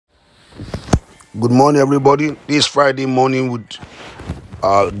Good morning, everybody. This Friday morning with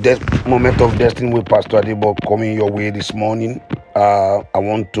Moment of Destiny with Pastor Adebo coming your way this morning. I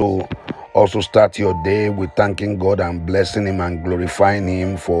want to also start your day with thanking God and blessing Him and glorifying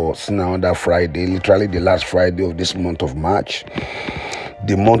Him for seeing another Friday, literally the last Friday of this month of March.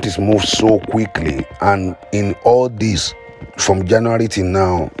 The month is moved so quickly, and in all this, from January till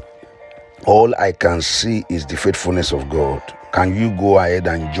now, all I can see is the faithfulness of God. Can you go ahead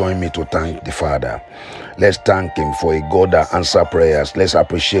and join me to thank the Father? Let's thank Him for a God that answers prayers. Let's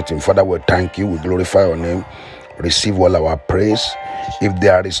appreciate Him. Father, we thank you. We glorify your name. Receive all our praise. If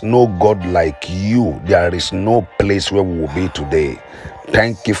there is no God like you, there is no place where we will be today.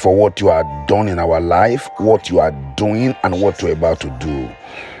 Thank you for what you are done in our life, what you are doing, and what you're about to do.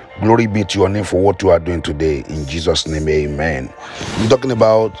 Glory be to your name for what you are doing today. In Jesus' name, amen. We're talking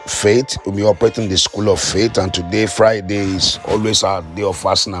about faith. We're operating the school of faith. And today, Friday, is always our day of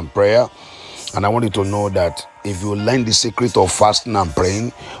fasting and prayer. And I want you to know that if you learn the secret of fasting and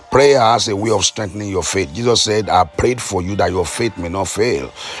praying, prayer has a way of strengthening your faith. Jesus said, I prayed for you that your faith may not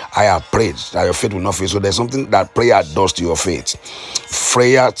fail. I have prayed that your faith will not fail. So there's something that prayer does to your faith.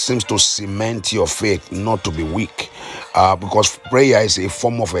 Prayer seems to cement your faith, not to be weak. Because prayer is a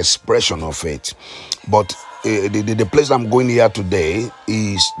form of expression of faith. But the place I'm going here today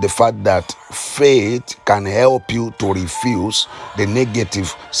is the fact that faith can help you to refuse the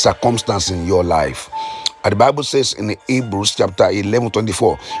negative circumstance in your life. The Bible says in Hebrews chapter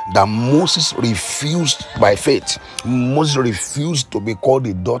 11:24 that Moses refused by faith. Moses refused to be called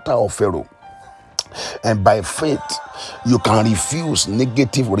the daughter of Pharaoh. And by faith, you can refuse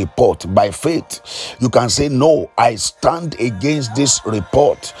negative report. By faith, you can say, no, I stand against this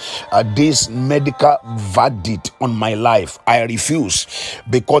report, this medical verdict on my life. I refuse,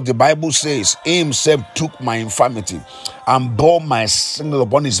 because the Bible says He Himself took my infirmity and bore my sickness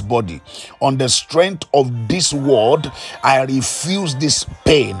upon His body. On the strength of this word, I refuse this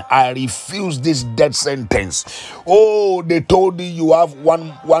pain. I refuse this death sentence. Oh, they told you have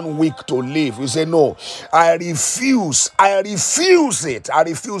one week to live. You say, no, I refuse. I refuse it. I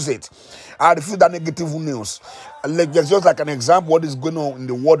refuse it. I refuse that negative news. Just like an example, what is going on in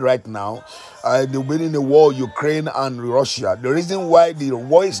the world right now, the winning the war, Ukraine and Russia. The reason why the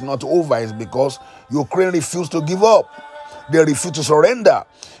war is not over is because Ukraine refused to give up. They refuse to surrender.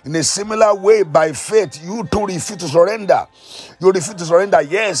 In a similar way, by faith, you too refuse to surrender. You refuse to surrender.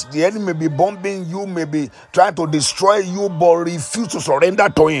 Yes, the enemy may be bombing you, may be trying to destroy you, but refuse to surrender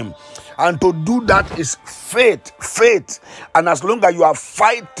to him. And to do that is faith. Faith. And as long as you are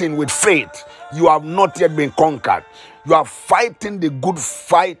fighting with faith, you have not yet been conquered. You are fighting the good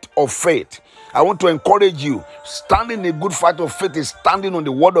fight of faith. I want to encourage you. Standing a good fight of faith is standing on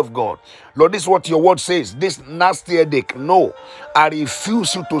the word of God. Lord, this is what your word says. This nasty headache, no. I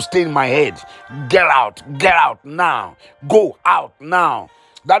refuse you to stay in my head. Get out. Get out now. Go out now.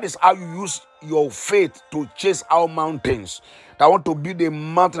 That is how you use your faith to chase out mountains. I want to build a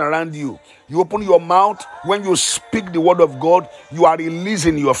mountain around you. You open your mouth. When you speak the word of God, you are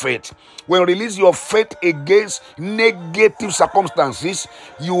releasing your faith. When you release your faith against negative circumstances,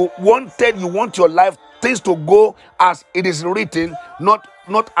 you want your life, things to go as it is written, not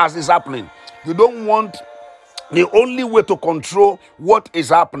as is happening. You don't want, the only way to control what is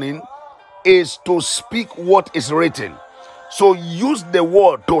happening is to speak what is written. So use the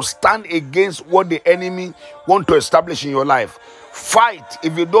word to stand against what the enemy want to establish in your life. Fight.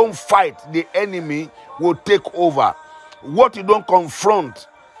 If you don't fight, the enemy will take over. What you don't confront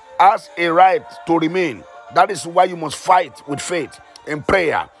has a right to remain. That is why you must fight with faith and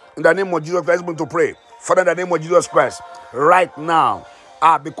prayer. In the name of Jesus Christ, I'm going to pray. Father, in the name of Jesus Christ, right now,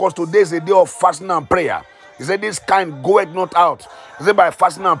 because today is a day of fasting and prayer. He said, this kind goeth not out. He said, by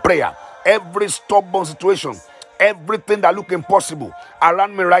fasting and prayer, every stubborn situation, everything that look impossible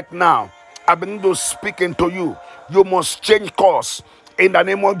around me right now, I begin to speak into you. You must change course in the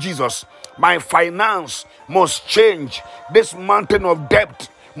name of Jesus. My finance must change. This mountain of debt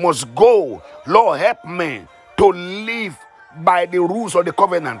must go. Lord, help me to live by the rules of the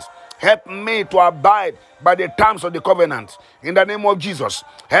covenant. Help me to abide by the terms of the covenant. In the name of Jesus,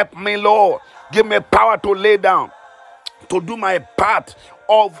 help me, Lord. Give me power to lay down, to do my part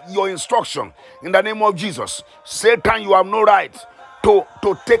of your instruction. In the name of Jesus, Satan, you have no right to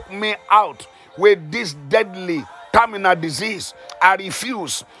take me out with this deadly terminal disease. I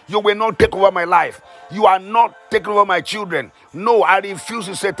refuse. You will not take over my life. You are not taking over my children. No, I refuse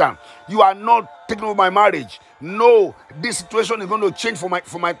you, Satan. You are not taking over my marriage. No, this situation is going to change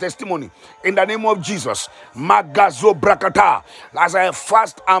for my testimony. In the name of Jesus, Magazo Brakata. As I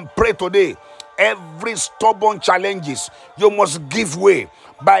fast and pray today, every stubborn challenges, you must give way.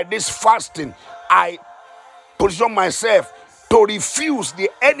 By this fasting, I position myself to refuse the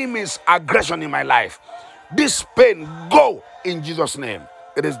enemy's aggression in my life. This pain, go in Jesus' name.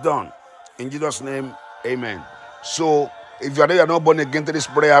 It is done. In Jesus' name, amen. So, if you are not born again, to this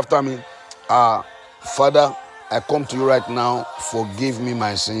prayer after me. Father, I come to you right now. Forgive me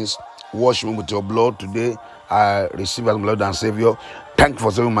my sins. Wash me with your blood today. I receive as my Lord and Savior. Thank you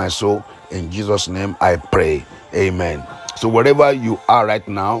for saving my soul. In Jesus' name, I pray. Amen. So, wherever you are right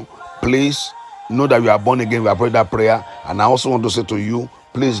now, please know that you are born again. We have prayed that prayer. And I also want to say to you,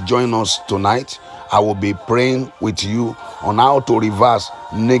 please join us tonight. I will be praying with you on how to reverse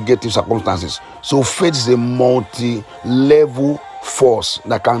negative circumstances. So faith is a multi-level force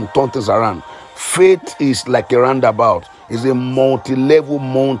that can turn things around. Faith is like a roundabout. It's a multi-level,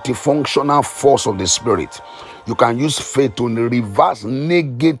 multifunctional force of the Spirit. You can use faith to reverse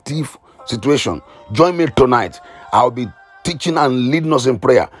negative situation. Join me tonight. I'll be teaching and leading us in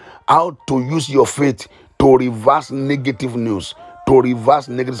prayer how to use your faith to reverse negative news, to reverse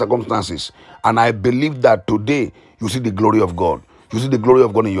negative circumstances. And I believe that today you see the glory of God. You see the glory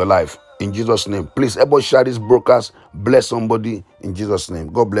of God in your life. In Jesus' name. Please help us share this broadcast. Bless somebody in Jesus'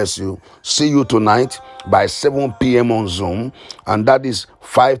 name. God bless you. See you tonight by 7 p.m. on Zoom. And that is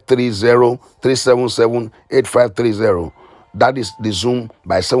 530-377-8530. That is the Zoom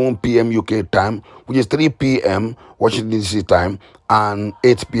by 7 p.m. UK time, which is 3 p.m. Washington DC time and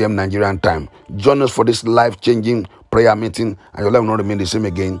 8 p.m. Nigerian time. Join us for this life-changing prayer meeting, and your life will not remain the same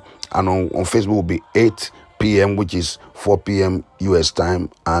again. And on Facebook will be 8 p.m., which is 4 p.m. US time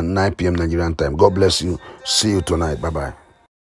and 9 p.m. Nigerian time. God bless you. See you tonight. Bye-bye.